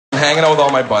hanging out with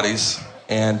all my buddies,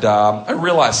 and I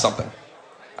realized something.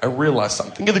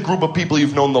 Think of the group of people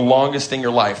you've known the longest in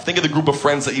your life. Think of the group of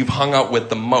friends that you've hung out with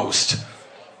the most.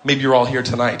 Maybe you're all here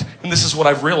tonight. And this is what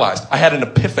I've realized. I had an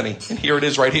epiphany, and here it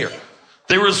is right here.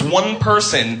 There is one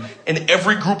person in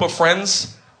every group of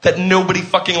friends that nobody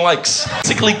fucking likes.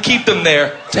 Basically keep them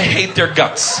there to hate their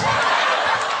guts.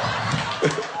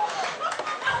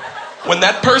 When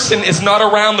that person is not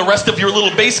around the rest of your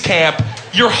little base camp,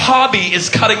 your hobby is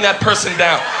cutting that person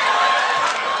down.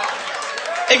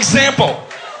 Example,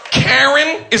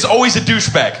 Karen is always a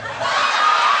douchebag.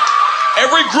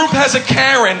 Every group has a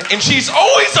Karen, and she's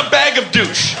always a bag of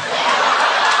douche.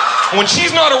 When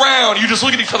she's not around, you just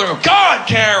look at each other and go, God,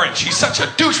 Karen, she's such a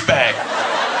douchebag.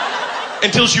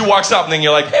 Until she walks up, and then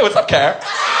you're like, hey, what's up, Karen?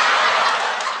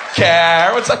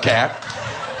 Karen, what's up, Karen?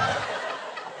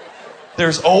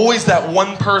 There's always that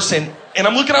one person, and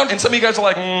I'm looking out, and some of you guys are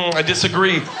like, I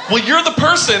disagree. Well, you're the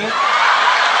person.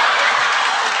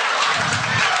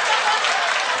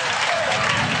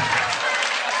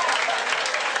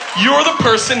 You're the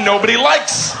person nobody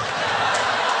likes.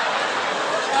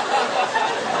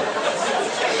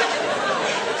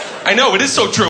 I know, it is so true.